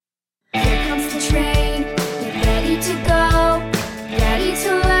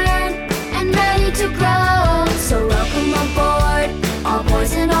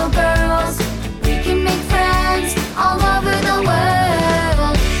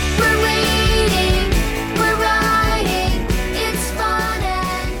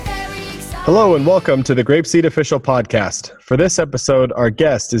Hello and welcome to the Grapeseed Official Podcast. For this episode, our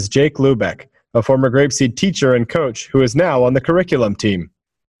guest is Jake Lubeck, a former Grapeseed teacher and coach who is now on the curriculum team.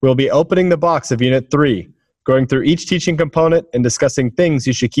 We'll be opening the box of Unit 3, going through each teaching component and discussing things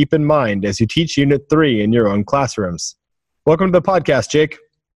you should keep in mind as you teach Unit 3 in your own classrooms. Welcome to the podcast, Jake.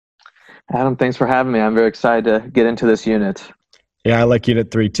 Adam, thanks for having me. I'm very excited to get into this unit. Yeah, I like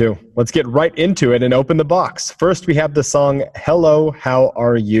Unit 3 too. Let's get right into it and open the box. First, we have the song, Hello, How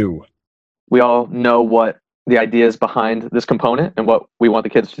Are You? We all know what the idea is behind this component and what we want the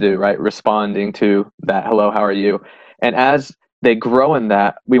kids to do, right? Responding to that, hello, how are you? And as they grow in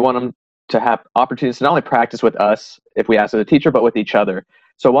that, we want them to have opportunities to not only practice with us, if we ask the teacher, but with each other.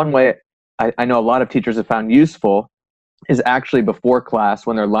 So one way I know a lot of teachers have found useful is actually before class,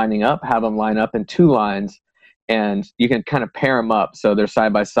 when they're lining up, have them line up in two lines, and you can kind of pair them up so they're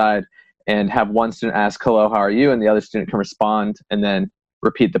side by side and have one student ask, hello, how are you? And the other student can respond and then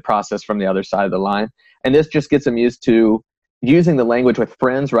repeat the process from the other side of the line. And this just gets them used to using the language with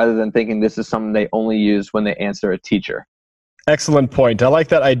friends rather than thinking this is something they only use when they answer a teacher. Excellent point. I like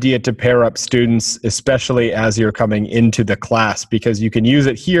that idea to pair up students, especially as you're coming into the class, because you can use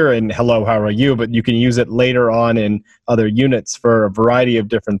it here in hello, how are you, but you can use it later on in other units for a variety of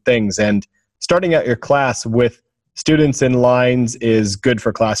different things. And starting out your class with students in lines is good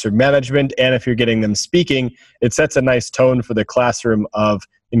for classroom management, and if you're getting them speaking, it sets a nice tone for the classroom of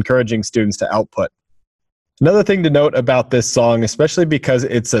encouraging students to output. Another thing to note about this song, especially because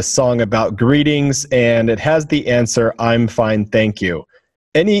it's a song about greetings and it has the answer, I'm fine, thank you.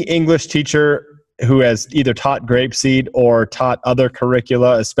 Any English teacher who has either taught Grapeseed or taught other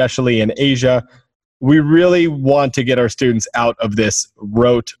curricula, especially in Asia, we really want to get our students out of this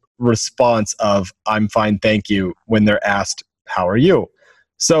rote response of I'm fine, thank you when they're asked, how are you?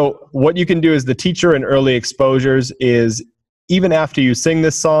 So what you can do as the teacher in early exposures is even after you sing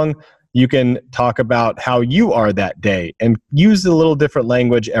this song, you can talk about how you are that day and use a little different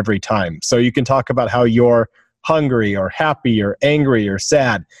language every time. So you can talk about how you're hungry or happy or angry or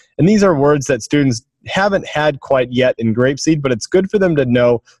sad. And these are words that students haven't had quite yet in Grapeseed, but it's good for them to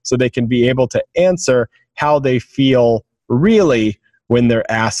know so they can be able to answer how they feel really when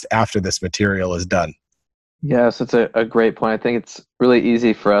they're asked after this material is done. Yes, it's a great point. I think it's really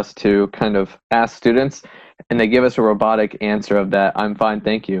easy for us to kind of ask students and they give us a robotic answer of that, I'm fine,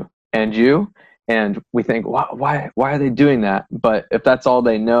 thank you. And you? And we think, why are they doing that? But if that's all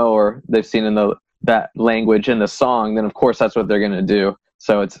they know or they've seen in that language in the song, then of course that's what they're going to do.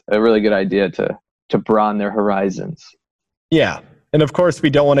 So it's a really good idea to broaden their horizons. Yeah. And of course, we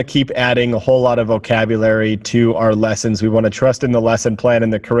don't want to keep adding a whole lot of vocabulary to our lessons. We want to trust in the lesson plan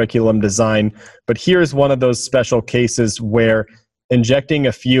and the curriculum design. But here's one of those special cases where injecting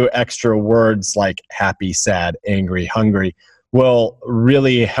a few extra words like happy, sad, angry, hungry will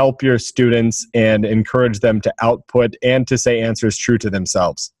really help your students and encourage them to output and to say answers true to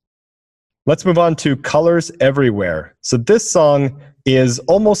themselves. Let's move on to Colors Everywhere. So this song is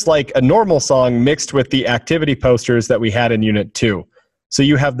almost like a normal song mixed with the activity posters that we had in Unit 2. So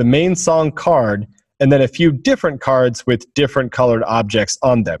you have the main song card and then a few different cards with different colored objects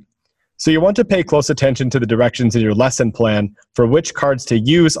on them. So you want to pay close attention to the directions in your lesson plan for which cards to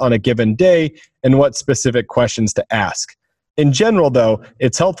use on a given day and what specific questions to ask. In general, though,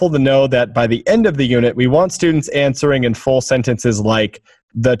 it's helpful to know that by the end of the unit, we want students answering in full sentences like,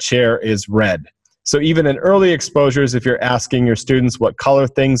 the chair is red. So even in early exposures, if you're asking your students what color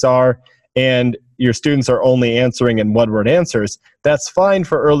things are, and your students are only answering in one-word answers, that's fine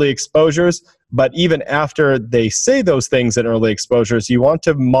for early exposures, but even after they say those things in early exposures, you want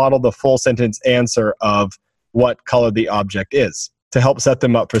to model the full sentence answer of what color the object is to help set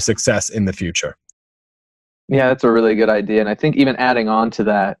them up for success in the future. Yeah, that's a really good idea. And I think even adding on to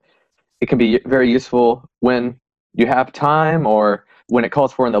that, it can be very useful when you have time or when it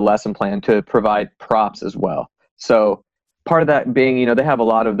calls for in the lesson plan to provide props as well. So part of that being, they have a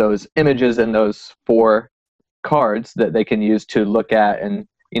lot of those images in those 4 cards that they can use to look at and,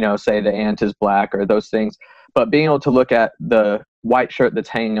 say the ant is black or those things. But being able to look at the white shirt that's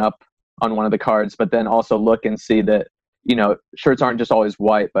hanging up on one of the cards, but then also look and see that, shirts aren't just always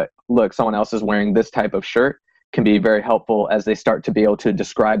white, but look, someone else is wearing this type of shirt can be very helpful as they start to be able to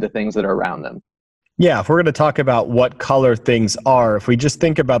describe the things that are around them. Yeah, if we're going to talk about what color things are, if we just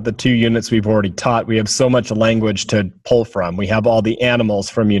think about the 2 units we've already taught, we have so much language to pull from. We have all the animals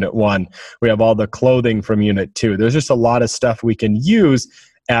from Unit 1. We have all the clothing from Unit 2. There's just a lot of stuff we can use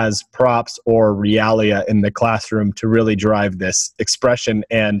as props or realia in the classroom to really drive this expression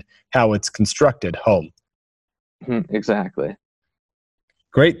and how it's constructed home. Exactly.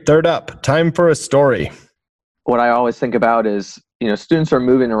 Great. Third up, time for a story. What I always think about is students are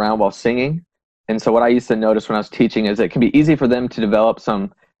moving around while singing. And so what I used to notice when I was teaching is it can be easy for them to develop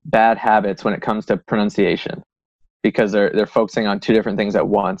some bad habits when it comes to pronunciation, because they're focusing on two different things at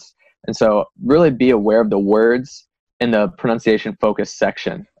once. And so really be aware of the words in the pronunciation focus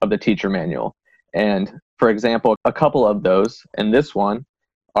section of the teacher manual. And for example, a couple of those in this one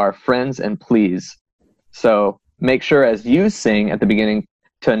are friends and please. So make sure as you sing at the beginning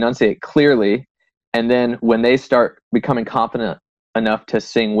to enunciate clearly, and then when they start becoming confident enough to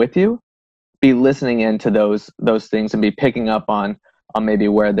sing with you, be listening into those things and be picking up on maybe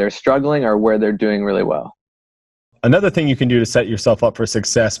where they're struggling or where they're doing really well. Another thing you can do to set yourself up for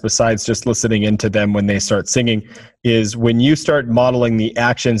success, besides just listening into them when they start singing, is when you start modeling the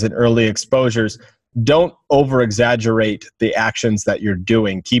actions and early exposures, don't over-exaggerate the actions that you're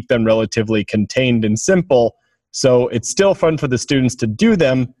doing. Keep them relatively contained and simple, so it's still fun for the students to do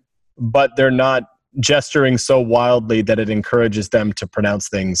them, but they're not gesturing so wildly that it encourages them to pronounce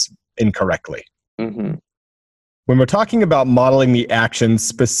things incorrectly. Mm-hmm. When we're talking about modeling the actions,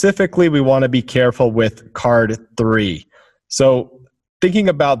 specifically, we want to be careful with card 3. So thinking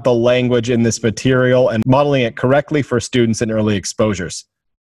about the language in this material and modeling it correctly for students in early exposures.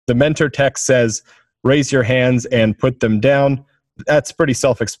 The mentor text says, raise your hands and put them down. That's pretty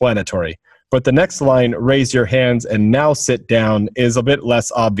self-explanatory. But the next line, raise your hands and now sit down, is a bit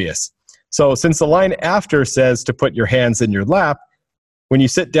less obvious. So since the line after says to put your hands in your lap, when you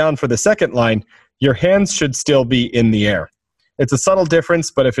sit down for the second line, your hands should still be in the air. It's a subtle difference,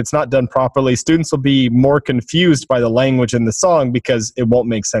 but if it's not done properly, students will be more confused by the language in the song because it won't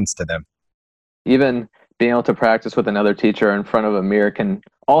make sense to them. Even being able to practice with another teacher in front of a mirror can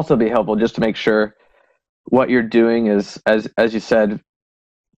also be helpful, just to make sure what you're doing is, as you said,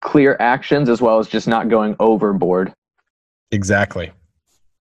 clear actions as well as just not going overboard. Exactly.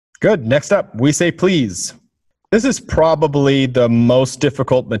 Good. Next up, we say please. This is probably the most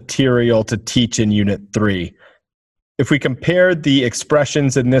difficult material to teach in Unit 3. If we compare the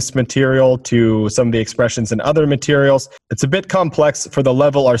expressions in this material to some of the expressions in other materials, it's a bit complex for the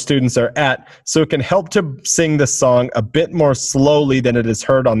level our students are at, so it can help to sing the song a bit more slowly than it is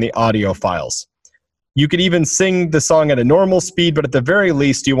heard on the audio files. You could even sing the song at a normal speed, but at the very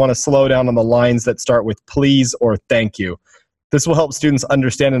least, you want to slow down on the lines that start with please or thank you. This will help students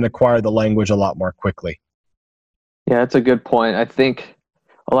understand and acquire the language a lot more quickly. Yeah, that's a good point. I think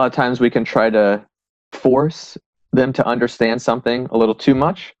a lot of times we can try to force them to understand something a little too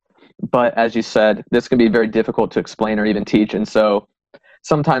much. But as you said, this can be very difficult to explain or even teach. And so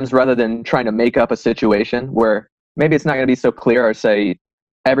sometimes rather than trying to make up a situation where maybe it's not going to be so clear, or say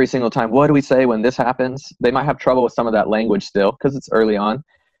every single time, what do we say when this happens? They might have trouble with some of that language still because it's early on.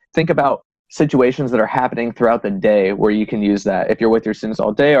 Think about situations that are happening throughout the day where you can use that. If you're with your students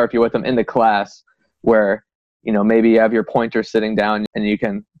all day, or if you're with them in the class where maybe you have your pointer sitting down and you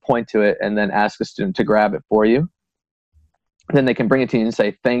can point to it and then ask a student to grab it for you. Then they can bring it to you and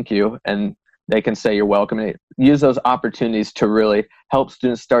say thank you, and they can say you're welcome. And use those opportunities to really help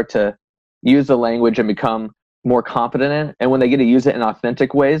students start to use the language and become more confident in it. And when they get to use it in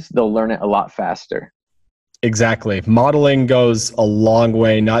authentic ways, they'll learn it a lot faster. Exactly. Modeling goes a long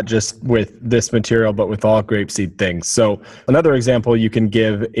way, not just with this material, but with all grapeseed things. So another example you can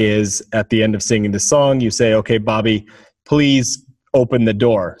give is at the end of singing the song, you say, okay, Bobby, please open the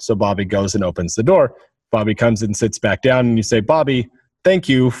door. So Bobby goes and opens the door. Bobby comes and sits back down, and you say, Bobby, thank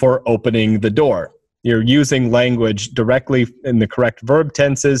you for opening the door. You're using language directly in the correct verb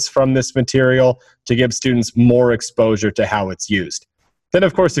tenses from this material to give students more exposure to how it's used. Then,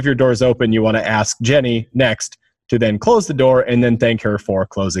 of course, if your door is open, you want to ask Jenny next to then close the door and then thank her for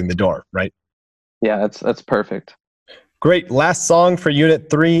closing the door, right? Yeah, that's perfect. Great. Last song for Unit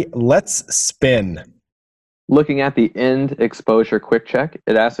 3, Let's Spin. Looking at the end exposure quick check,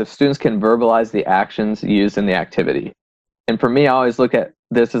 it asks if students can verbalize the actions used in the activity. And for me, I always look at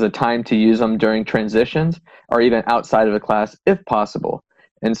this as a time to use them during transitions or even outside of the class if possible.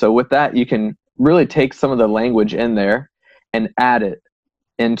 And so with that, you can really take some of the language in there and add it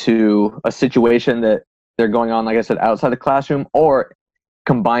into a situation that they're going on, like I said, outside the classroom, or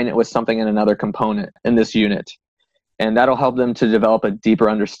combine it with something in another component in this unit. And that'll help them to develop a deeper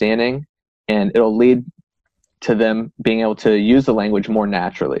understanding, and it'll lead to them being able to use the language more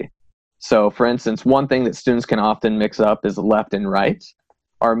naturally. So for instance, one thing that students can often mix up is left and right,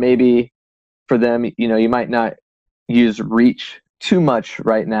 or maybe for them, you might not use reach too much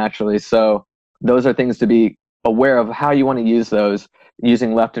right naturally. So those are things to be aware of, how you want to use those,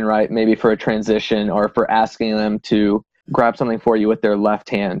 using left and right, maybe for a transition or for asking them to grab something for you with their left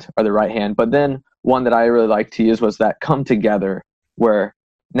hand or the right hand. But then one that I really like to use was that come together, where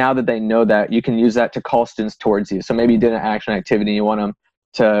now that they know that, you can use that to call students towards you. So maybe you did an action activity, you want them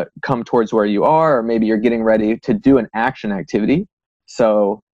to come towards where you are, or maybe you're getting ready to do an action activity.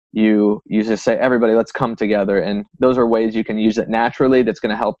 So you just say, everybody, let's come together. And those are ways you can use it naturally that's going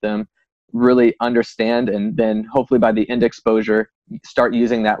to help them really understand. And then hopefully by the end exposure, start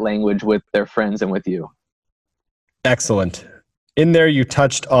using that language with their friends and with you. Excellent. In there, you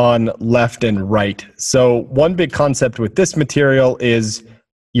touched on left and right. So one big concept with this material is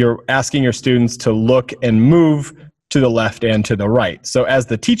you're asking your students to look and move to the left and to the right. So as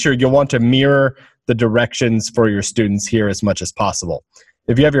the teacher, you'll want to mirror the directions for your students here as much as possible.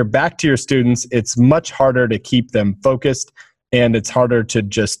 If you have your back to your students, it's much harder to keep them focused, and it's harder to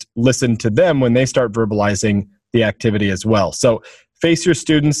just listen to them when they start verbalizing the activity as well. So face your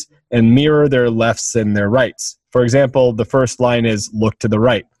students and mirror their lefts and their rights. For example, the first line is look to the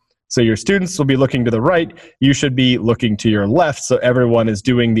right. So your students will be looking to the right. You should be looking to your left, so everyone is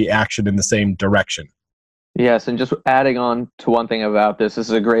doing the action in the same direction. Yes, and just adding on to one thing about this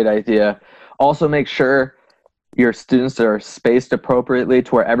is a great idea. Also make sure your students are spaced appropriately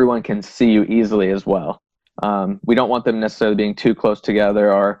to where everyone can see you easily as well. We don't want them necessarily being too close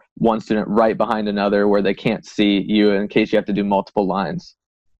together or one student right behind another where they can't see you in case you have to do multiple lines.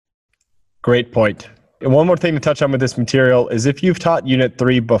 Great point. And one more thing to touch on with this material is if you've taught Unit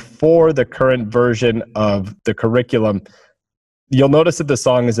 3 before the current version of the curriculum, you'll notice that the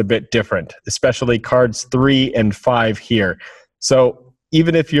song is a bit different, especially cards 3 and 5 here. So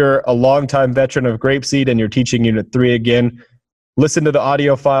even if you're a longtime veteran of Grapeseed and you're teaching Unit 3 again, listen to the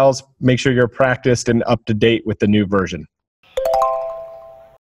audio files, make sure you're practiced and up to date with the new version.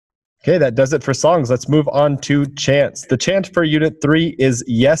 Okay, that does it for songs. Let's move on to chants. The chant for Unit 3 is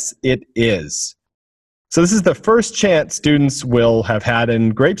Yes, It Is. So this is the first chant students will have had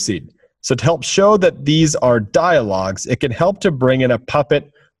in Grapeseed. So to help show that these are dialogues, it can help to bring in a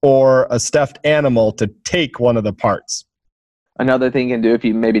puppet or a stuffed animal to take one of the parts. Another thing you can do if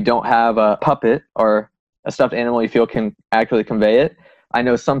you maybe don't have a puppet or a stuffed animal you feel can actually convey it, I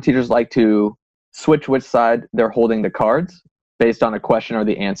know some teachers like to switch which side they're holding the cards based on a question or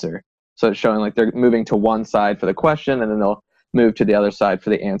the answer. So it's showing like they're moving to one side for the question and then they'll move to the other side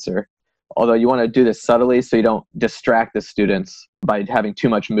for the answer. Although you want to do this subtly so you don't distract the students by having too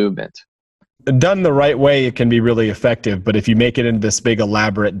much movement. Done the right way, it can be really effective, but if you make it into this big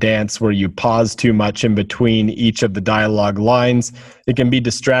elaborate dance where you pause too much in between each of the dialogue lines, it can be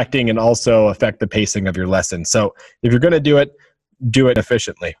distracting and also affect the pacing of your lesson. So if you're going to do it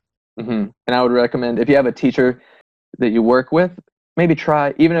efficiently. Mm-hmm. And I would recommend, if you have a teacher that you work with, maybe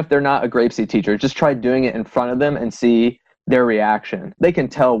try, even if they're not a Grapeseed teacher, just try doing it in front of them and see their reaction. They can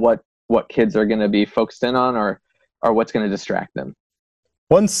tell what kids are going to be focused in on or what's going to distract them.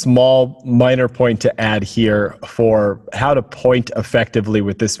 One small minor point to add here for how to point effectively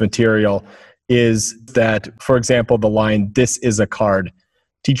with this material is that, for example, the line, this is a card.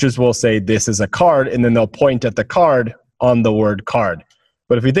 Teachers will say, this is a card, and then they'll point at the card on the word card.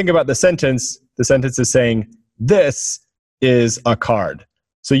 But if you think about the sentence is saying, this is a card.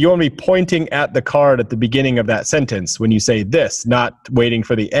 So you want to be pointing at the card at the beginning of that sentence when you say this, not waiting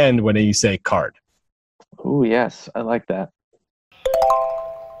for the end when you say card. Oh, yes, I like that.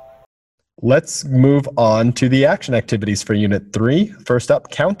 Let's move on to the action activities for Unit 3. First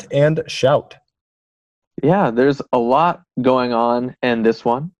up, count and shout. Yeah, there's a lot going on in this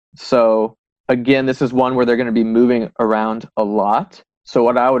one. So again, this is one where they're going to be moving around a lot. So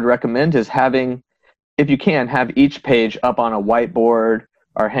what I would recommend is having, if you can, have each page up on a whiteboard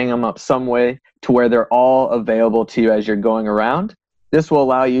or hang them up some way to where they're all available to you as you're going around. This will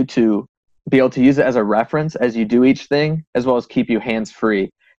allow you to be able to use it as a reference as you do each thing, as well as keep you hands-free.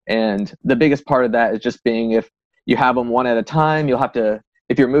 And the biggest part of that is just being, if you have them one at a time, you'll have to,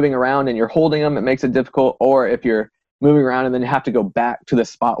 if you're moving around and you're holding them, it makes it difficult. Or if you're moving around and then you have to go back to the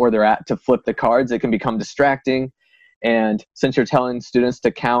spot where they're at to flip the cards, it can become distracting. And since you're telling students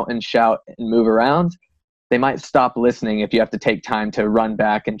to count and shout and move around, they might stop listening if you have to take time to run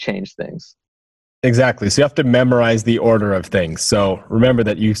back and change things. Exactly. So you have to memorize the order of things. So remember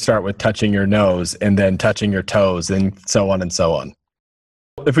that you start with touching your nose and then touching your toes and so on and so on.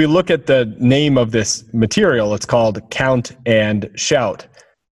 If we look at the name of this material, it's called Count and Shout.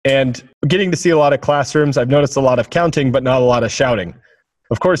 And getting to see a lot of classrooms, I've noticed a lot of counting, but not a lot of shouting.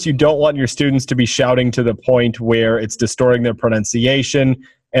 Of course, you don't want your students to be shouting to the point where it's distorting their pronunciation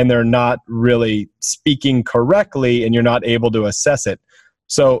and they're not really speaking correctly and you're not able to assess it.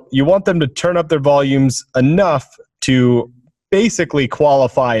 So you want them to turn up their volumes enough to basically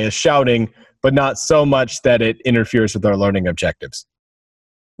qualify as shouting, but not so much that it interferes with our learning objectives.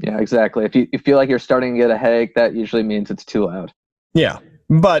 Yeah, exactly. If you feel like you're starting to get a headache, that usually means it's too loud. Yeah.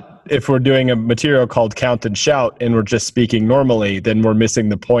 But if we're doing a material called Count and Shout and we're just speaking normally, then we're missing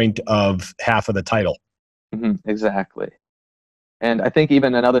the point of half of the title. Exactly. And I think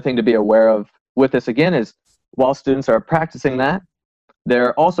even another thing to be aware of with this again is while students are practicing that,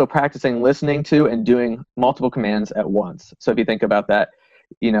 they're also practicing listening to and doing multiple commands at once. So if you think about that,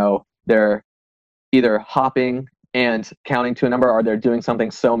 they're either hopping and counting to a number, or they're doing something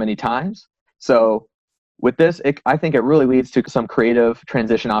so many times. So with this, I think it really leads to some creative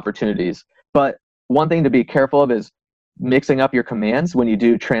transition opportunities. But one thing to be careful of is mixing up your commands when you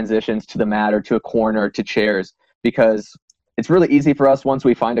do transitions to the mat or to a corner or to chairs, because it's really easy for us once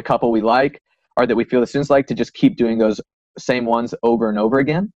we find a couple we like or that we feel the students like to just keep doing those same ones over and over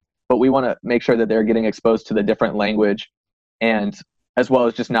again. But we want to make sure that they're getting exposed to the different language, and as well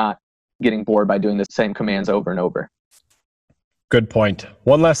as just not getting bored by doing the same commands over and over. Good point.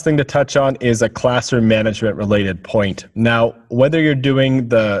 One last thing to touch on is a classroom management related point. Now, whether you're doing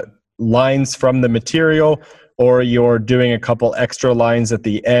the lines from the material or you're doing a couple extra lines at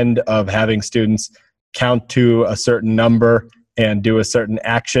the end of having students count to a certain number and do a certain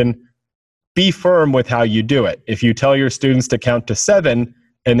action, be firm with how you do it. If you tell your students to count to 7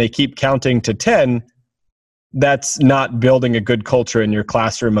 and they keep counting to 10, that's not building a good culture in your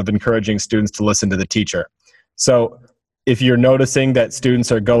classroom of encouraging students to listen to the teacher. So if you're noticing that students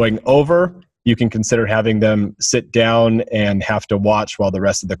are going over, you can consider having them sit down and have to watch while the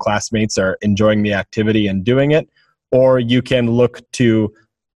rest of the classmates are enjoying the activity and doing it. Or you can look to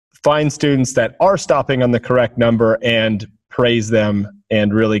find students that are stopping on the correct number and praise them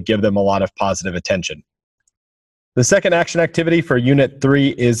and really give them a lot of positive attention. The second action activity for Unit 3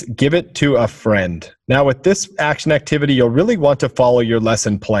 is give it to a friend. Now with this action activity, you'll really want to follow your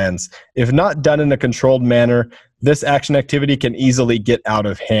lesson plans. If not done in a controlled manner, this action activity can easily get out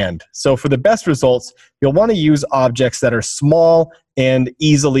of hand. So for the best results, you'll want to use objects that are small and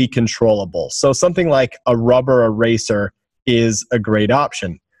easily controllable. So something like a rubber eraser is a great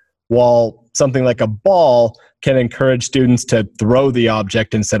option, while something like a ball can encourage students to throw the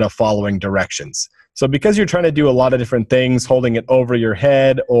object instead of following directions. So because you're trying to do a lot of different things, holding it over your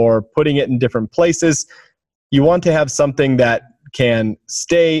head or putting it in different places, you want to have something that can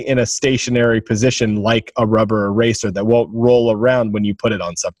stay in a stationary position like a rubber eraser that won't roll around when you put it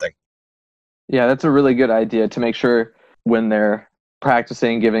on something. Yeah, that's a really good idea to make sure when they're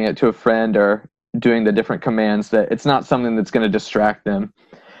practicing giving it to a friend or doing the different commands that it's not something that's going to distract them.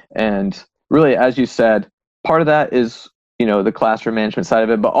 And really, as you said, part of that is the classroom management side of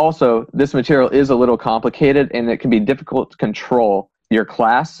it, but also this material is a little complicated and it can be difficult to control your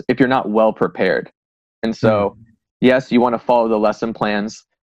class if you're not well prepared. And so, yes, you want to follow the lesson plans,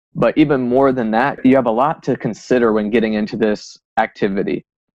 but even more than that, you have a lot to consider when getting into this activity.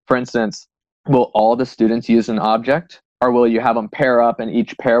 For instance, will all the students use an object, or will you have them pair up and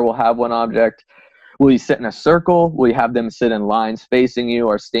each pair will have one object? Will you sit in a circle? Will you have them sit in lines facing you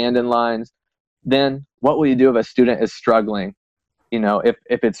or stand in lines? Then what will you do if a student is struggling? If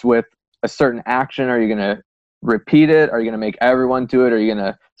it's with a certain action, are you going to repeat it? Are you going to make everyone do it? Are you going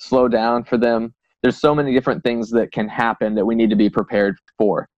to slow down for them? There's so many different things that can happen that we need to be prepared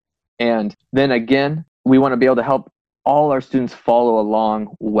for. And then again, we want to be able to help all our students follow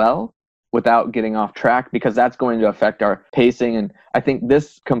along well without getting off track, because that's going to affect our pacing. And I think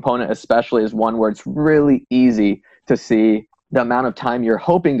this component especially is one where it's really easy to see the amount of time you're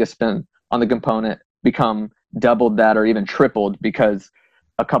hoping to spend on the component become doubled that or even tripled because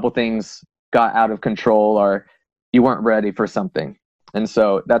a couple things got out of control or you weren't ready for something. And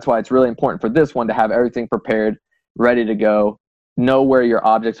so that's why it's really important for this one to have everything prepared, ready to go, know where your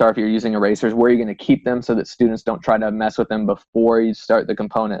objects are if you're using erasers, where you're going to keep them so that students don't try to mess with them before you start the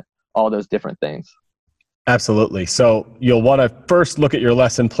component, all those different things. Absolutely. So you'll want to first look at your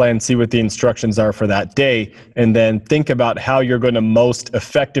lesson plan, see what the instructions are for that day, and then think about how you're going to most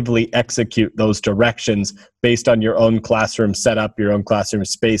effectively execute those directions based on your own classroom setup, your own classroom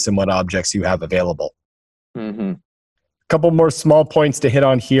space, and what objects you have available. A couple more small points to hit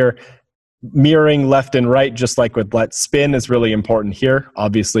on here. Mirroring left and right, just like with Let's Spin, is really important here.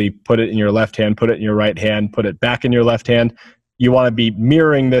 Obviously, put it in your left hand, put it in your right hand, put it back in your left hand. You want to be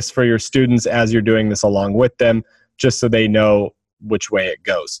mirroring this for your students as you're doing this along with them, just so they know which way it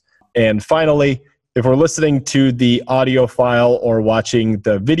goes. And finally, if we're listening to the audio file or watching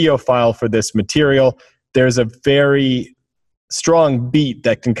the video file for this material, there's a very strong beat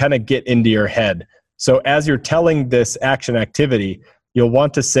that can kind of get into your head. So as you're telling this action activity, you'll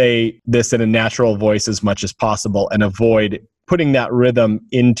want to say this in a natural voice as much as possible and avoid putting that rhythm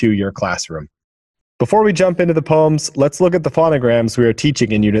into your classroom. Before we jump into the poems, let's look at the phonograms we are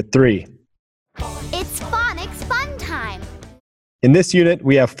teaching in Unit 3. It's phonics fun time! In this unit,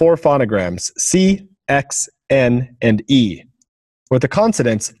 we have 4 phonograms, C, X, N, and E. With the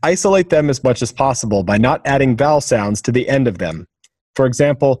consonants, isolate them as much as possible by not adding vowel sounds to the end of them. For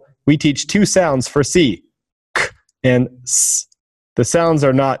example, we teach 2 sounds for C, K and S. The sounds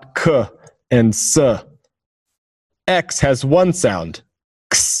are not K and S. X has 1 sound,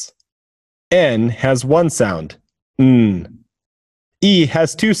 X. N has 1 sound, N. E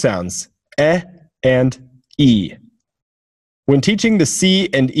has 2 sounds, E and E. When teaching the C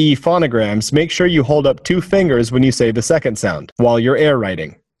and E phonograms, make sure you hold up 2 fingers when you say the second sound, while you're air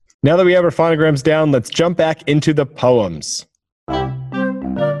writing. Now that we have our phonograms down, let's jump back into the poems.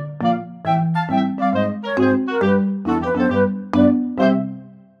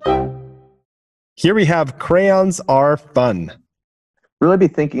 Here we have Crayons Are Fun. Really be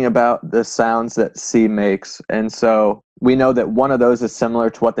thinking about the sounds that C makes. And so we know that one of those is similar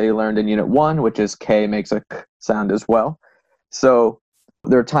to what they learned in Unit 1, which is K makes a K sound as well. So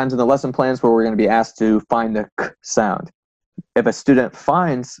there are times in the lesson plans where we're going to be asked to find the K sound. If a student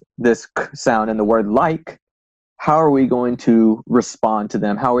finds this K sound in the word like, how are we going to respond to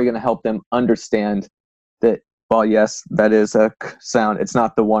them? How are we going to help them understand that, well, yes, that is a K sound. It's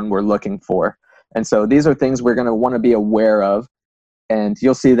not the one we're looking for. And so these are things we're going to want to be aware of. And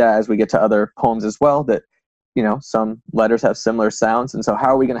you'll see that as we get to other poems as well, that, you know, some letters have similar sounds. And so how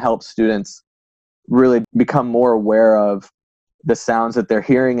are we going to help students really become more aware of the sounds that they're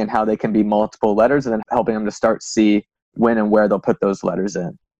hearing and how they can be multiple letters, and then helping them to start see when and where they'll put those letters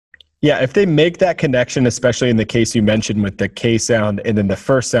in. Yeah, if they make that connection, especially in the case you mentioned with the K sound and then the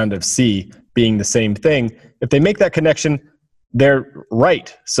first sound of C being the same thing, if they make that connection, they're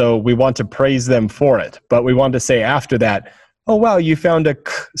right. So we want to praise them for it. But we want to say after that, oh, wow, you found a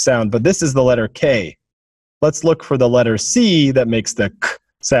K sound, but this is the letter K. Let's look for the letter C that makes the K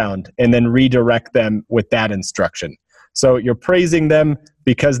sound, and then redirect them with that instruction. So you're praising them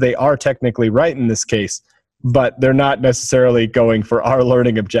because they are technically right in this case, but they're not necessarily going for our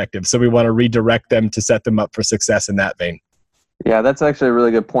learning objective. So we want to redirect them to set them up for success in that vein. Yeah, that's actually a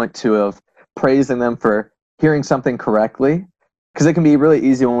really good point too, of praising them for hearing something correctly, because it can be really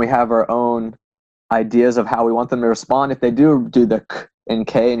easy when we have our own ideas of how we want them to respond. If they do the K and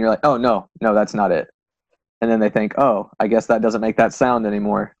K and you're like, oh, no, that's not it. And then they think, oh, I guess that doesn't make that sound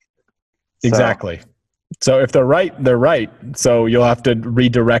anymore. Exactly. So if they're right, they're right. So you'll have to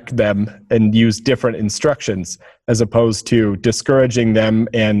redirect them and use different instructions as opposed to discouraging them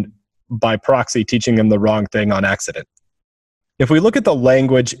and by proxy teaching them the wrong thing on accident. If we look at the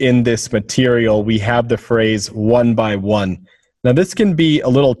language in this material, we have the phrase 1 by 1. Now this can be a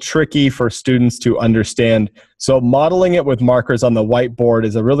little tricky for students to understand. So modeling it with markers on the whiteboard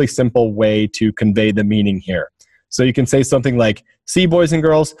is a really simple way to convey the meaning here. So you can say something like, see, boys and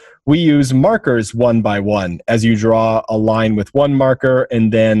girls, we use markers 1 by 1 as you draw a line with one marker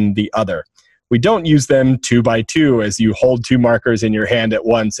and then the other. We don't use them 2 by 2 as you hold 2 markers in your hand at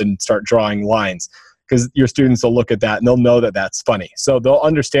once and start drawing lines, because your students will look at that and they'll know that that's funny. So they'll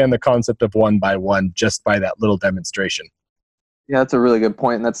understand the concept of 1 by 1 just by that little demonstration. Yeah, that's a really good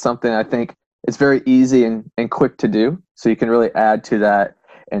point. And that's something I think it's very easy and quick to do. So you can really add to that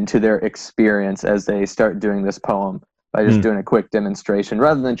and to their experience as they start doing this poem by just doing a quick demonstration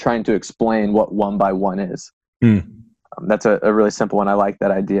rather than trying to explain what 1 by 1 is. That's a really simple one. I like that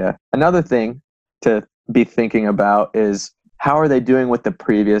idea. Another thing to be thinking about is how are they doing with the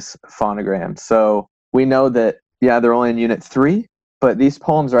previous phonograms? So we know that, yeah, they're only in Unit 3, but these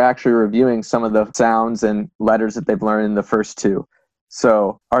poems are actually reviewing some of the sounds and letters that they've learned in the first 2.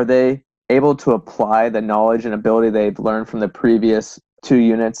 So are they able to apply the knowledge and ability they've learned from the previous 2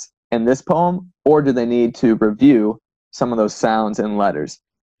 units in this poem, or do they need to review some of those sounds and letters?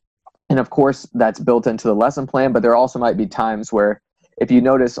 And of course, that's built into the lesson plan, but there also might be times where if you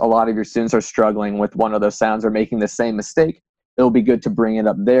notice a lot of your students are struggling with one of those sounds or making the same mistake, it'll be good to bring it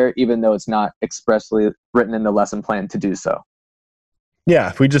up there, even though it's not expressly written in the lesson plan to do so. Yeah,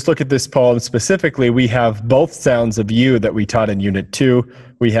 if we just look at this poem specifically, we have both sounds of U that we taught in Unit 2.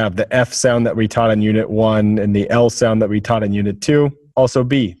 We have the F sound that we taught in Unit 1 and the L sound that we taught in Unit 2. Also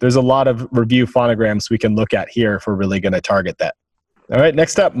B. There's a lot of review phonograms we can look at here if we're really going to target that. All right,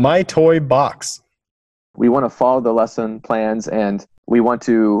 next up, My Toy Box. We want to follow the lesson plans and we want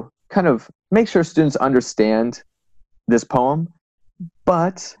to kind of make sure students understand this poem,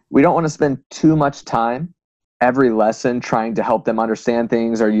 but we don't want to spend too much time every lesson trying to help them understand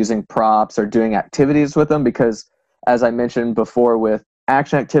things or using props or doing activities with them, because as I mentioned before with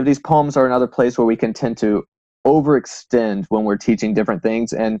action activities, poems are another place where we can tend to overextend when we're teaching different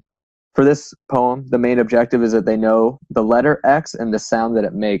things. And for this poem, the main objective is that they know the letter X and the sound that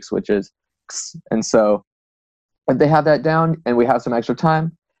it makes, which is X. And so if they have that down and we have some extra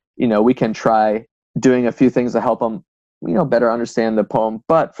time, we can try doing a few things to help them, better understand the poem.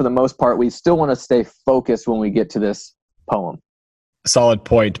 But for the most part, we still want to stay focused when we get to this poem. Solid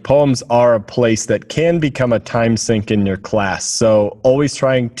point. Poems are a place that can become a time sink in your class. So always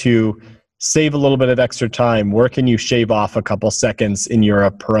trying to save a little bit of extra time. Where can you shave off a couple seconds in your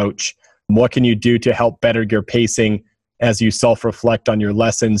approach? What can you do to help better your pacing as you self-reflect on your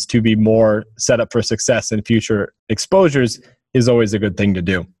lessons to be more set up for success in future exposures is always a good thing to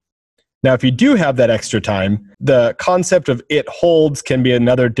do. Now, if you do have that extra time, the concept of it holds can be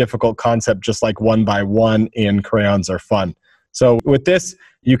another difficult concept, just like one by one in Crayons Are Fun. So with this,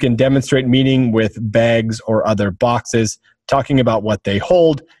 you can demonstrate meaning with bags or other boxes, talking about what they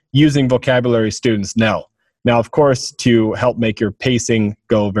hold, using vocabulary students know. Now, of course, to help make your pacing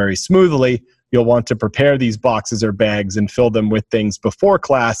go very smoothly, you'll want to prepare these boxes or bags and fill them with things before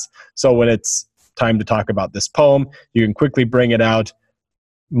class. So when it's time to talk about this poem, you can quickly bring it out,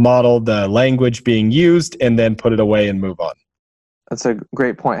 model the language being used, and then put it away and move on. That's a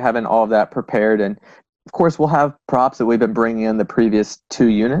great point, having all of that prepared. And of course, we'll have props that we've been bringing in the previous 2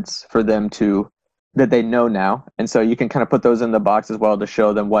 units for them that they know now. And so you can kind of put those in the box as well to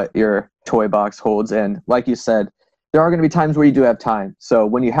show them what your toy box holds. And like you said, there are going to be times where you do have time. So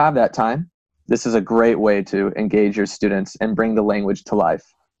when you have that time, this is a great way to engage your students and bring the language to life.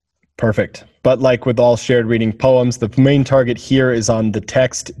 Perfect. But like with all shared reading poems, the main target here is on the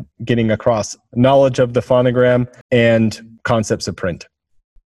text, getting across knowledge of the phonogram and concepts of print.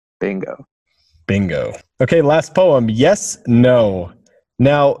 Bingo. Bingo. Okay, last poem, Yes, No.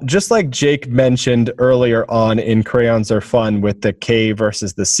 Now, just like Jake mentioned earlier on in Crayons Are Fun with the K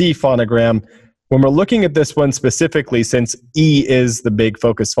versus the C phonogram, when we're looking at this one specifically, since E is the big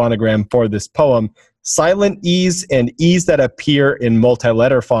focus phonogram for this poem, silent E's and E's that appear in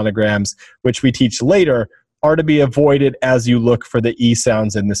multi-letter phonograms, which we teach later, are to be avoided as you look for the E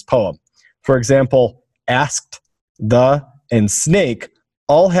sounds in this poem. For example, asked, the, and snake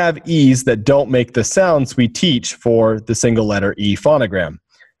all have E's that don't make the sounds we teach for the single letter E phonogram.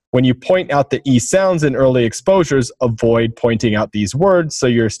 When you point out the E sounds in early exposures, avoid pointing out these words so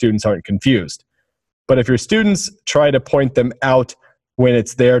your students aren't confused. But if your students try to point them out when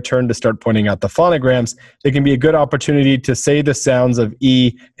it's their turn to start pointing out the phonograms, it can be a good opportunity to say the sounds of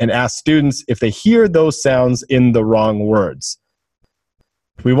E and ask students if they hear those sounds in the wrong words.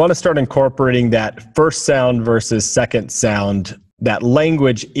 We want to start incorporating that first sound versus second sound, that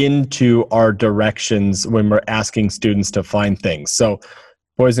language into our directions when we're asking students to find things. So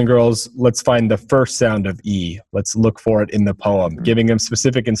boys and girls, let's find the first sound of E. Let's look for it in the poem, giving them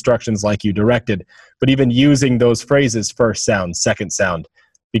specific instructions like you directed, but even using those phrases, first sound, second sound,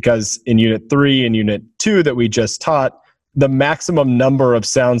 because in Unit 3 and Unit 2 that we just taught, the maximum number of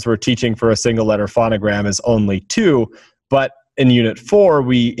sounds we're teaching for a single letter phonogram is only 2, but in Unit 4,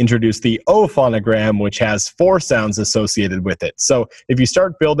 we introduced the O phonogram, which has 4 sounds associated with it. So if you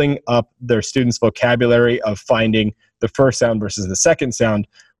start building up their students' vocabulary of finding the first sound versus the second sound,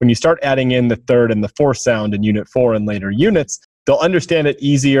 when you start adding in the third and the fourth sound in Unit 4 and later units, they'll understand it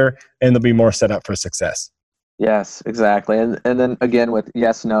easier and they'll be more set up for success. Yes, exactly. And then again with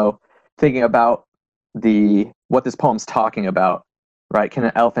yes, no, thinking about what this poem's talking about, right? Can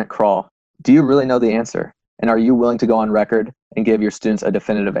an elephant crawl? Do you really know the answer? And are you willing to go on record and give your students a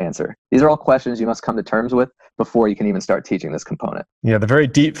definitive answer? These are all questions you must come to terms with before you can even start teaching this component. Yeah, the very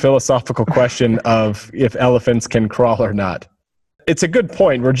deep philosophical question of if elephants can crawl or not. It's a good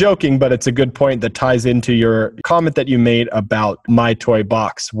point. We're joking, but it's a good point that ties into your comment that you made about My Toy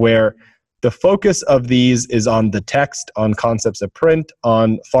Box, where the focus of these is on the text, on concepts of print,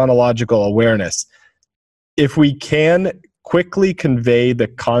 on phonological awareness. If we can quickly convey the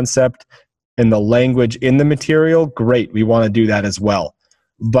concept and the language in the material, great, we want to do that as well.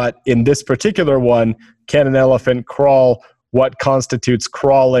 But in this particular one, can an elephant crawl? What constitutes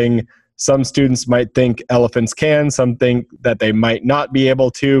crawling? Some students might think elephants can, some think that they might not be able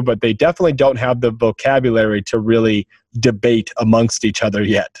to, but they definitely don't have the vocabulary to really debate amongst each other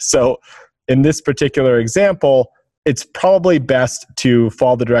yet. So in this particular example, it's probably best to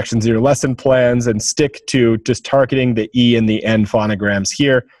follow the directions in your lesson plans and stick to just targeting the E and the N phonograms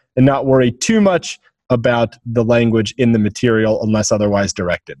here, and not worry too much about the language in the material unless otherwise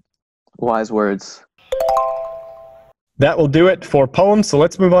directed. Wise words. That will do it for poems, so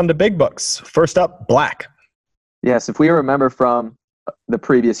let's move on to big books. First up, Black. Yes, if we remember from the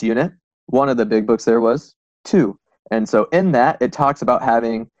previous unit, one of the big books there was 2. And so in that, it talks about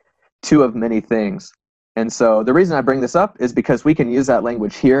having 2 of many things. And so the reason I bring this up is because we can use that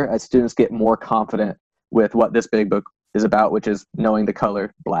language here as students get more confident with what this big book is about, which is knowing the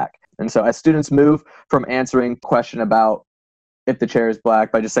color black. And so as students move from answering question about if the chair is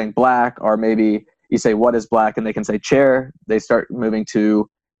black by just saying black, or maybe you say what is black and they can say chair, they start moving to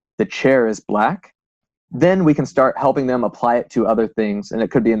the chair is black. Then we can start helping them apply it to other things. And it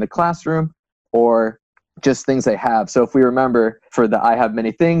could be in the classroom or just things they have. So if we remember for the I have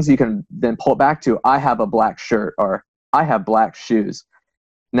many things, you can then pull it back to I have a black shirt or I have black shoes.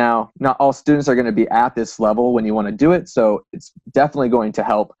 Now, not all students are going to be at this level when you want to do it. So it's definitely going to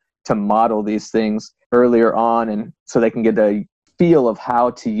help to model these things earlier on, and so they can get a feel of how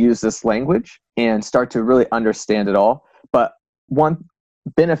to use this language and start to really understand it all. But one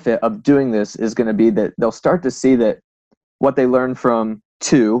benefit of doing this is going to be that they'll start to see that what they learn from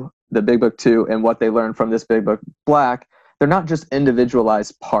 2, the Big Book 2, and what they learn from this Big Book Black, they're not just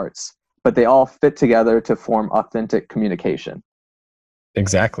individualized parts, but they all fit together to form authentic communication.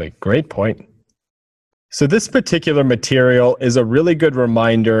 Exactly. Great point. So this particular material is a really good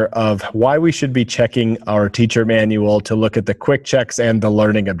reminder of why we should be checking our teacher manual to look at the quick checks and the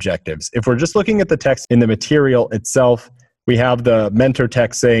learning objectives. If we're just looking at the text in the material itself, we have the mentor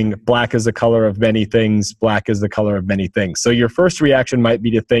text saying black is the color of many things, black is the color of many things. So your first reaction might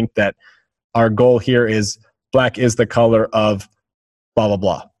be to think that our goal here is black is the color of blah, blah,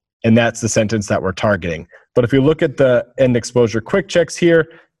 blah. And that's the sentence that we're targeting. But if you look at the end exposure quick checks here,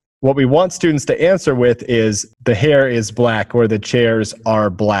 what we want students to answer with is the hair is black or the chairs are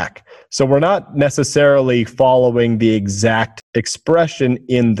black. So we're not necessarily following the exact expression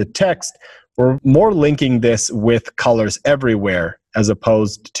in the text. We're more linking this with colors everywhere as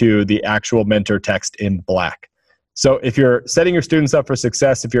opposed to the actual mentor text in black. So if you're setting your students up for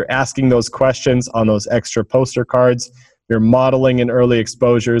success, if you're asking those questions on those extra poster cards, you're modeling in early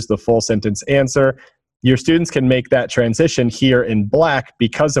exposures the full sentence answer, your students can make that transition here in black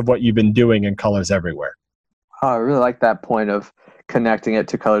because of what you've been doing in colors everywhere. I really like that point of connecting it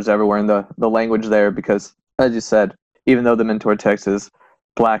to colors everywhere and the language there, because as you said, even though the mentor text is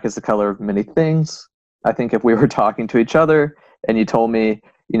black is the color of many things, I think if we were talking to each other and you told me,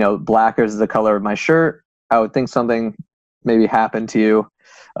 black is the color of my shirt, I would think something maybe happened to you.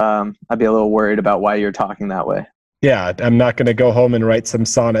 I'd be a little worried about why you're talking that way. Yeah, I'm not going to go home and write some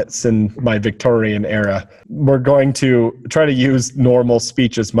sonnets in my Victorian era. We're going to try to use normal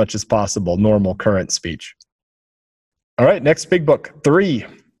speech as much as possible, normal current speech. All right, next Big Book, 3.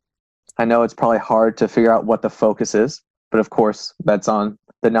 I know it's probably hard to figure out what the focus is, but of course, that's on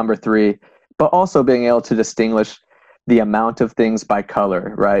the number 3. But also being able to distinguish the amount of things by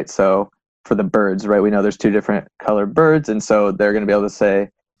color, right? So for the birds, right, we know there's 2 different colored birds, and so they're going to be able to say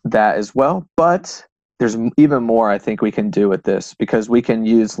that as well. But there's even more I think we can do with this, because we can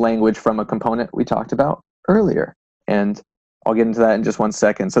use language from a component we talked about earlier. And I'll get into that in just one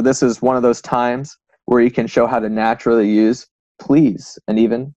second. So this is one of those times where you can show how to naturally use please and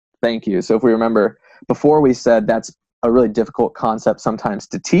even thank you. So if we remember, before we said that's a really difficult concept sometimes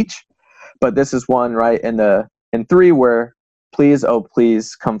to teach, but this is one right in 3 where please, oh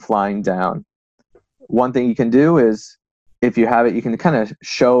please, come flying down. One thing you can do is, if you have it, you can kind of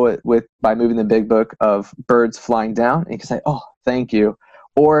show it by moving the Big Book of birds flying down, and you can say, oh, thank you.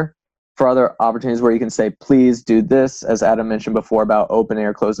 Or for other opportunities where you can say, please do this, as Adam mentioned before about opening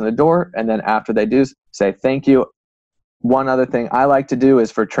or closing the door, and then after they do, say thank you. One other thing I like to do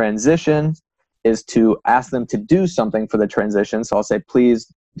is for transition, is to ask them to do something for the transition. So I'll say,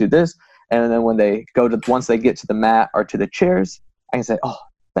 please do this. And then when they once they get to the mat or to the chairs, I can say, oh,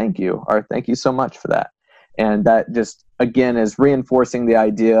 thank you, or thank you so much for that. And that just, again, is reinforcing the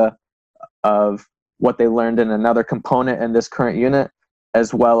idea of what they learned in another component in this current unit,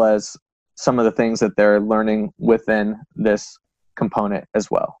 as well as some of the things that they're learning within this component as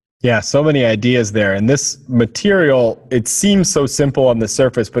well. Yeah, so many ideas there. And this material, it seems so simple on the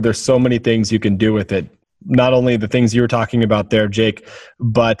surface, but there's so many things you can do with it. Not only the things you were talking about there, Jake,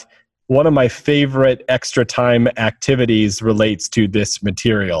 but one of my favorite extra time activities relates to this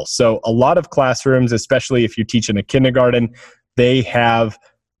material. So a lot of classrooms, especially if you teach in a kindergarten, they have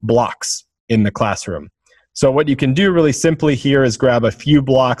blocks in the classroom. So what you can do really simply here is grab a few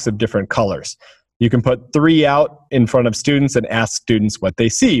blocks of different colors. You can put 3 out in front of students and ask students what they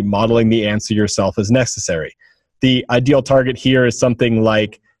see, modeling the answer yourself as necessary. The ideal target here is something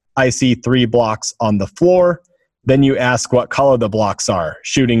like, I see 3 blocks on the floor. Then you ask what color the blocks are,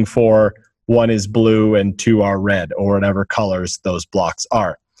 shooting for 1 is blue and 2 are red, or whatever colors those blocks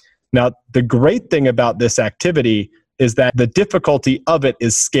are. Now, the great thing about this activity is that the difficulty of it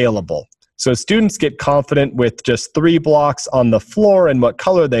is scalable. So students get confident with just 3 blocks on the floor and what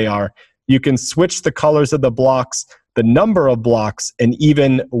color they are. You can switch the colors of the blocks, the number of blocks, and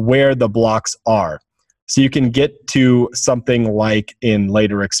even where the blocks are. So you can get to something like in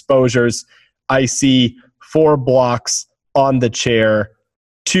later exposures, I see 4 blocks on the chair,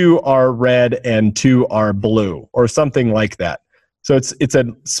 2 are red and 2 are blue, or something like that. So it's a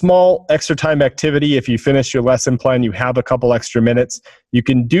small extra time activity. If you finish your lesson plan, you have a couple extra minutes. You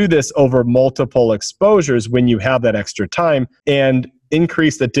can do this over multiple exposures when you have that extra time and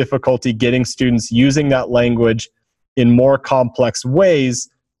increase the difficulty getting students using that language in more complex ways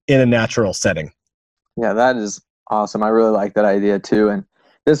in a natural setting. Yeah, that is awesome. I really like that idea too. And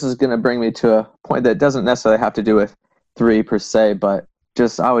this is going to bring me to a point that doesn't necessarily have to do with 3 per se, but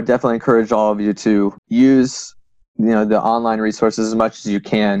just I would definitely encourage all of you to use the online resources as much as you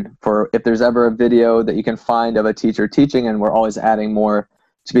can. For if there's ever a video that you can find of a teacher teaching, and we're always adding more,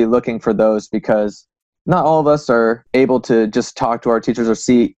 to be looking for those, because not all of us are able to just talk to our teachers or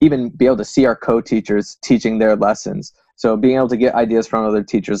even be able to see our co-teachers teaching their lessons. So being able to get ideas from other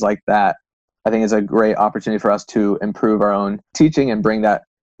teachers like that, I think, is a great opportunity for us to improve our own teaching and bring that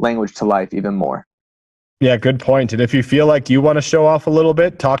language to life even more. Yeah, good point. And if you feel like you want to show off a little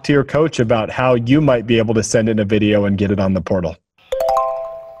bit, talk to your coach about how you might be able to send in a video and get it on the portal.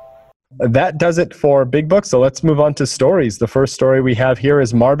 That does it for Big Book, so let's move on to stories. The first story we have here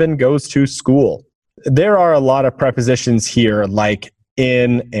is Marvin Goes to School. There are a lot of prepositions here, like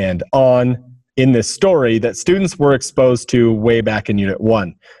in and on, in this story that students were exposed to way back in Unit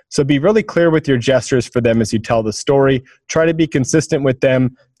 1. So be really clear with your gestures for them as you tell the story. Try to be consistent with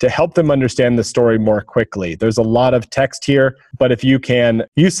them to help them understand the story more quickly. There's a lot of text here, but if you can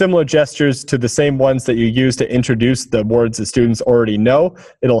use similar gestures to the same ones that you use to introduce the words that students already know,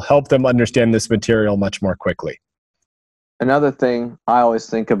 it'll help them understand this material much more quickly. Another thing I always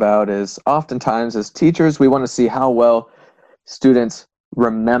think about is oftentimes as teachers, we want to see how well students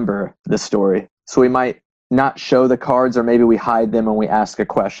remember the story. So we might not show the cards, or maybe we hide them when we ask a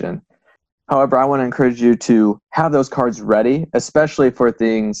question. However, I want to encourage you to have those cards ready, especially for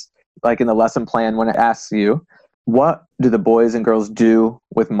things like in the lesson plan when it asks you, what do the boys and girls do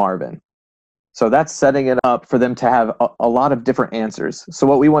with Marvin? So that's setting it up for them to have a lot of different answers. So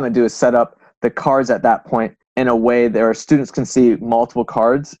what we want to do is set up the cards at that point in a way that our students can see multiple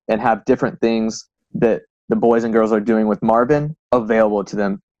cards and have different things that the boys and girls are doing with Marvin available to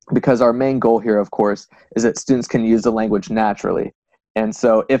them. Because our main goal here, of course, is that students can use the language naturally. And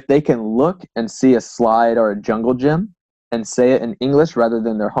so if they can look and see a slide or a jungle gym and say it in English rather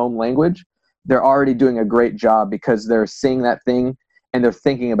than their home language, they're already doing a great job, because they're seeing that thing and they're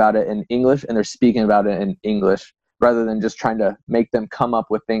thinking about it in English and they're speaking about it in English, rather than just trying to make them come up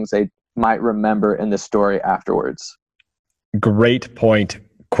with things they might remember in the story afterwards. Great point.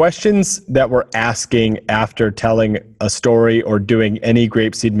 Questions that we're asking after telling a story or doing any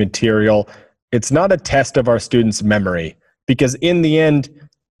grapeseed material, it's not a test of our students' memory, because in the end,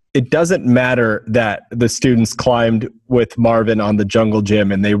 it doesn't matter that the students climbed with Marvin on the jungle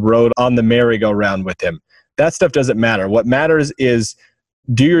gym and they rode on the merry-go-round with him. That stuff doesn't matter. What matters is,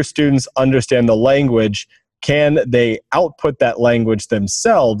 do your students understand the language? Can they output that language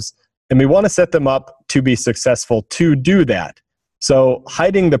themselves? And we want to set them up to be successful to do that. So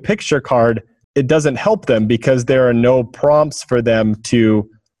hiding the picture card, it doesn't help them, because there are no prompts for them to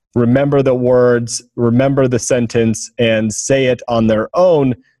remember the words, remember the sentence, and say it on their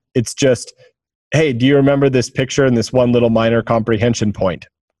own. It's just, hey, do you remember this picture and this one little minor comprehension point?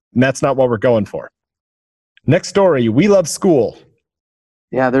 And that's not what we're going for. Next story, We Love School.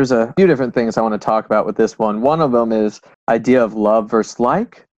 Yeah, there's a few different things I want to talk about with this one. One of them is idea of love versus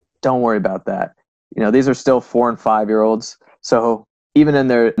like. Don't worry about that. These are still 4 and 5-year-olds. So even in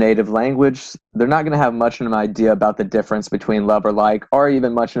their native language, they're not going to have much of an idea about the difference between love or like, or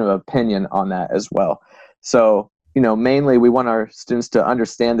even much of an opinion on that as well. So, mainly we want our students to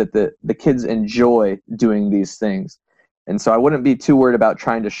understand that the kids enjoy doing these things. And so I wouldn't be too worried about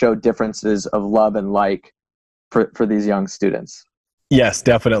trying to show differences of love and like for these young students. Yes,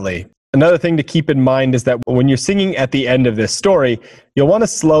 definitely. Another thing to keep in mind is that when you're singing at the end of this story, you'll want to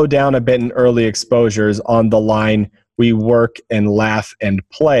slow down a bit in early exposures on the line, we work and laugh and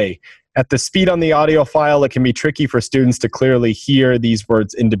play. At the speed on the audio file, it can be tricky for students to clearly hear these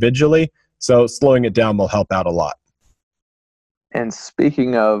words individually, so slowing it down will help out a lot. And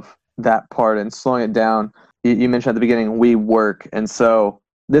speaking of that part and slowing it down, you mentioned at the beginning, we work. And so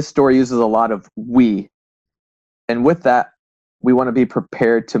this story uses a lot of we. And with that, we want to be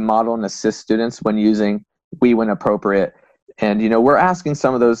prepared to model and assist students when using we when appropriate. And, we're asking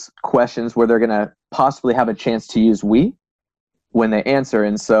some of those questions where they're going to possibly have a chance to use we when they answer.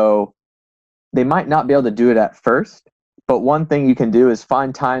 And so they might not be able to do it at first, but one thing you can do is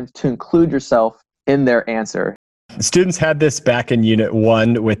find time to include yourself in their answer. Students had this back in Unit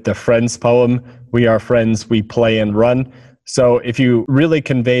 1 with the Friends poem, we are friends, we play and run. So if you really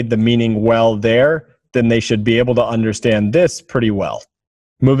conveyed the meaning well there, then they should be able to understand this pretty well.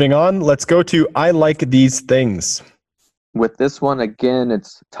 Moving on, let's go to I like these things. With this one, again,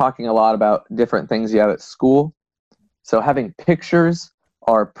 it's talking a lot about different things you have at school. So having pictures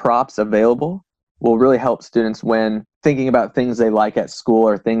or props available will really help students when thinking about things they like at school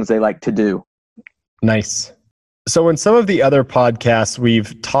or things they like to do. Nice. So in some of the other podcasts,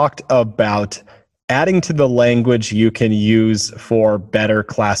 we've talked about adding to the language you can use for better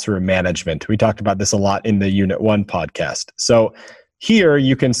classroom management. We talked about this a lot in the Unit 1 podcast. So here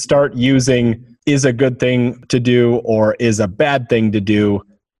you can start using is a good thing to do or is a bad thing to do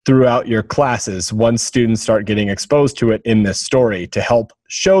throughout your classes once students start getting exposed to it in this story to help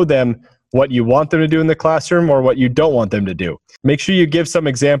show them what you want them to do in the classroom or what you don't want them to do. Make sure you give some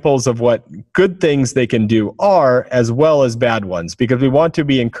examples of what good things they can do are as well as bad ones, because we want to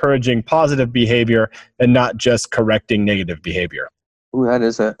be encouraging positive behavior and not just correcting negative behavior. Ooh, that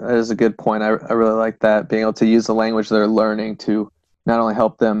is a good point. I really like that, being able to use the language they're learning to not only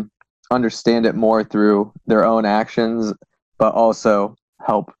help them understand it more through their own actions, but also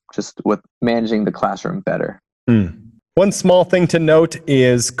help just with managing the classroom better. One small thing to note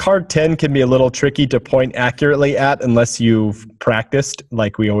is card 10 can be a little tricky to point accurately at unless you've practiced,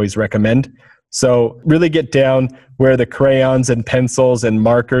 like we always recommend. So really get down where the crayons and pencils and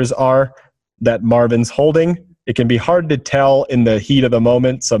markers are that Marvin's holding. It can be hard to tell in the heat of the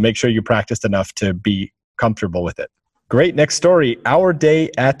moment, so make sure you practiced enough to be comfortable with it. Great. Next story, Our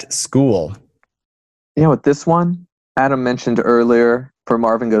Day at School. Yeah, with this one, Adam mentioned earlier for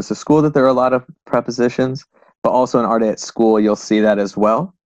Marvin Goes to School that there are a lot of prepositions, but also in Our Day at School, you'll see that as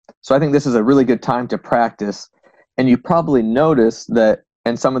well. So I think this is a really good time to practice. And you probably notice that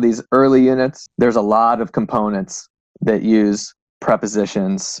in some of these early units, there's a lot of components that use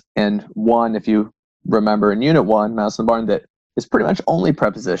prepositions. And one, if you remember in Unit 1, Mouse in the Barn, that is pretty much only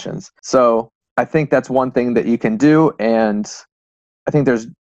prepositions. So I think that's one thing that you can do. And I think there's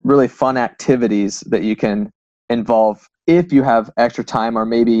really fun activities that you can involve if you have extra time or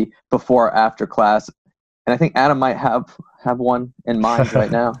maybe before or after class. And I think Adam might have one in mind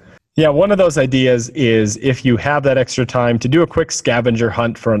right now. Yeah, one of those ideas is if you have that extra time to do a quick scavenger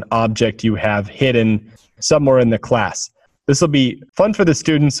hunt for an object you have hidden somewhere in the class. This will be fun for the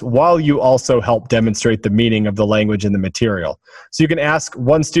students while you also help demonstrate the meaning of the language in the material. So you can ask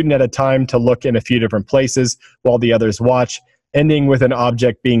one student at a time to look in a few different places while the others watch, ending with an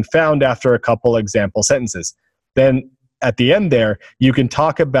object being found after a couple example sentences. Then at the end there, you can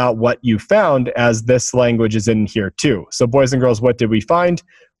talk about what you found as this language is in here too. So boys and girls, what did we find?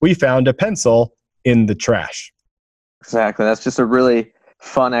 We found a pencil in the trash. Exactly. That's just a really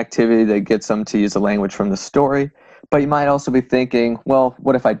fun activity that gets them to use the language from the story. But you might also be thinking, well,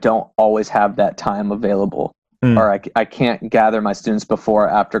 what if I don't always have that time available? Or I can't gather my students before or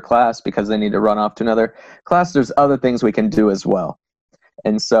after class because they need to run off to another class. There's other things we can do as well.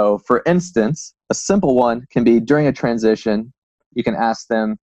 And so, for instance, a simple one can be during a transition, you can ask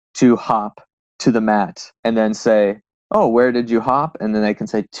them to hop to the mat and then say, oh, where did you hop? And then they can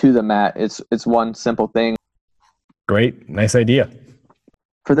say to the mat. It's one simple thing. Great. Nice idea.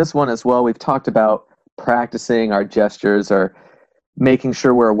 For this one as well, we've talked about practicing our gestures or making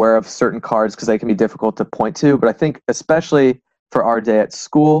sure we're aware of certain cards because they can be difficult to point to. But I think especially for Our Day at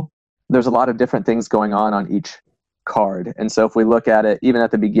School, there's a lot of different things going on each card. And so if we look at it, even at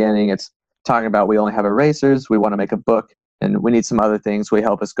the beginning, it's talking about we only have erasers, we want to make a book, and we need some other things. We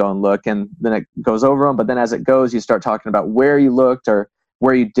help us go and look, and then it goes over them. But then as it goes, you start talking about where you looked or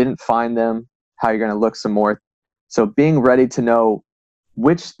where you didn't find them, how you're going to look some more. So being ready to know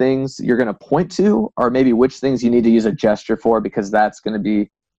which things you're going to point to, or maybe which things you need to use a gesture for, because that's going to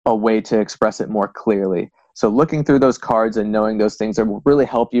be a way to express it more clearly. So looking through those cards and knowing those things will really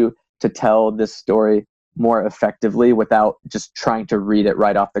help you to tell this story more effectively without just trying to read it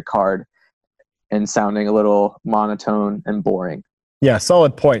right off the card and sounding a little monotone and boring. Yeah,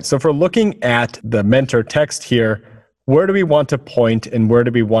 solid point. So if we're looking at the mentor text here, where do we want to point and where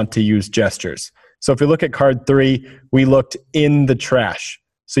do we want to use gestures? So if you look at card 3, we looked in the trash.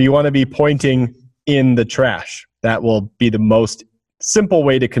 So you want to be pointing in the trash. That will be the most simple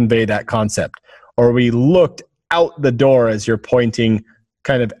way to convey that concept. Or we looked out the door as you're pointing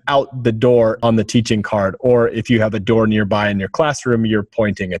kind of out the door on the teaching card. Or if you have a door nearby in your classroom, you're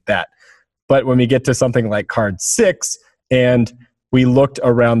pointing at that. But when we get to something like card 6, and we looked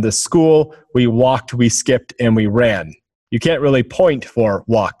around the school, we walked, we skipped, and we ran. You can't really point for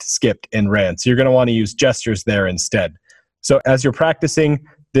walked, skipped, and ran. So you're going to want to use gestures there instead. So as you're practicing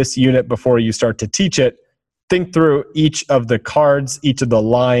this unit before you start to teach it, think through each of the cards, each of the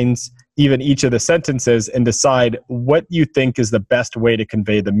lines, even each of the sentences and decide what you think is the best way to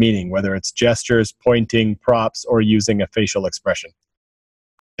convey the meaning, whether it's gestures, pointing, props, or using a facial expression.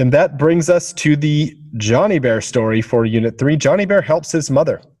 And that brings us to the Johnny Bear story for Unit 3. Johnny Bear helps his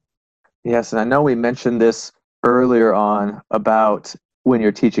mother. Yes, and I know we mentioned this earlier on about when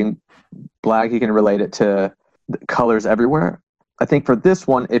you're teaching black, you can relate it to the colors everywhere. I think for this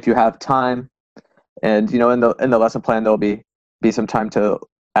one, if you have time, and in the lesson plan there'll be some time to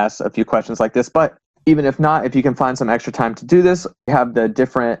ask a few questions like this. But even if not, if you can find some extra time to do this, you have the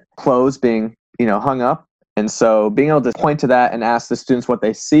different clothes being hung up, and so being able to point to that and ask the students what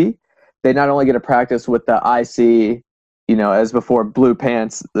they see, they not only get to practice with the I see, as before, blue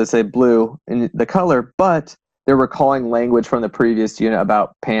pants, let's say blue in the color, but they're recalling language from the previous unit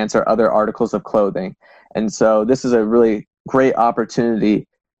about pants or other articles of clothing. And so this is a really great opportunity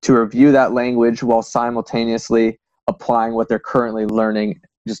to review that language while simultaneously applying what they're currently learning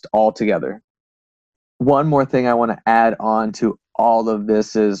just all together. One more thing I want to add on to all of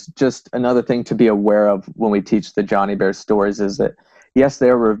this is just another thing to be aware of when we teach the Johnny Bear stories is that, yes,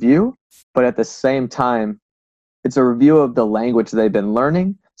 they're a review, but at the same time, it's a review of the language they've been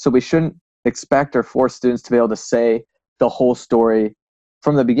learning. So we shouldn't expect or force students to be able to say the whole story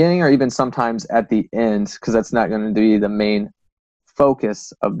from the beginning or even sometimes at the end, because that's not going to be the main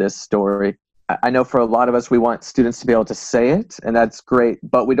focus of this story. I know for a lot of us, we want students to be able to say it, and that's great,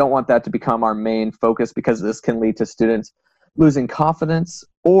 but we don't want that to become our main focus because this can lead to students losing confidence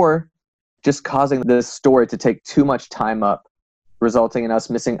or just causing this story to take too much time up, resulting in us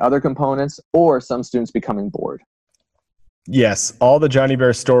missing other components or some students becoming bored. Yes, all the Johnny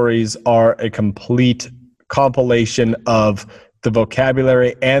Bear stories are a complete compilation of the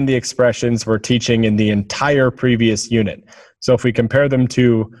vocabulary and the expressions we're teaching in the entire previous unit. So if we compare them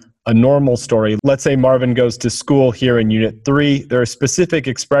to a normal story, let's say Marvin goes to school here in Unit 3, there are specific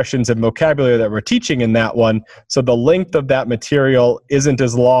expressions and vocabulary that we're teaching in that one. So the length of that material isn't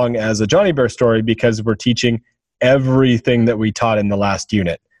as long as a Johnny Bear story because we're teaching everything that we taught in the last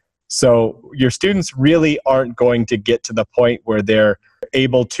unit. So your students really aren't going to get to the point where they're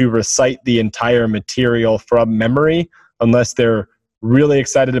able to recite the entire material from memory unless they're really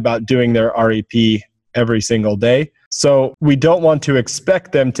excited about doing their REP every single day. So we don't want to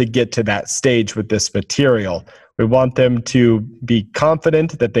expect them to get to that stage with this material. We want them to be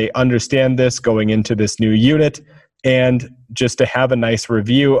confident that they understand this going into this new unit and just to have a nice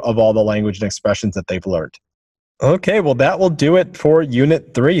review of all the language and expressions that they've learned. Okay, well, that will do it for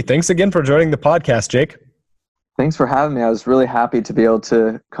Unit 3. Thanks again for joining the podcast, Jake. Thanks for having me. I was really happy to be able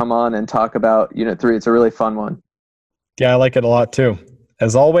to come on and talk about Unit 3. It's a really fun one. Yeah, I like it a lot too.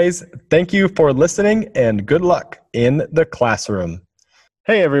 As always, thank you for listening and good luck in the classroom.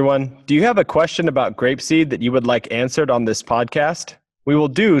 Hey everyone, do you have a question about grapeseed that you would like answered on this podcast? We will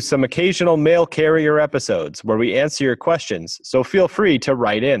do some occasional mail carrier episodes where we answer your questions, so feel free to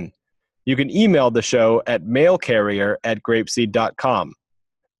write in. You can email the show at mailcarrier@grapeseed.com.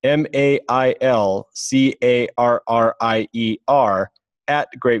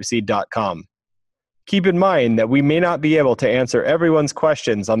 mailcarrier@grapeseed.com. Keep in mind that we may not be able to answer everyone's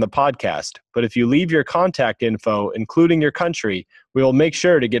questions on the podcast, but if you leave your contact info, including your country, we will make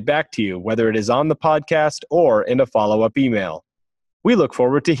sure to get back to you, whether it is on the podcast or in a follow-up email. We look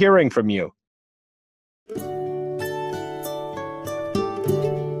forward to hearing from you.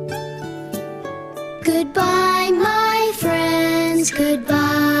 Goodbye, my friends,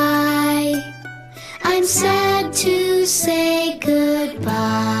 goodbye. I'm sad to say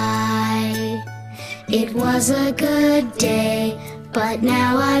goodbye. It was a good day, but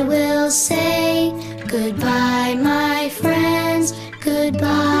now I will say goodbye, my friends, goodbye.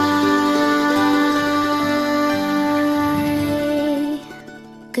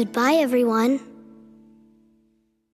 Goodbye, everyone.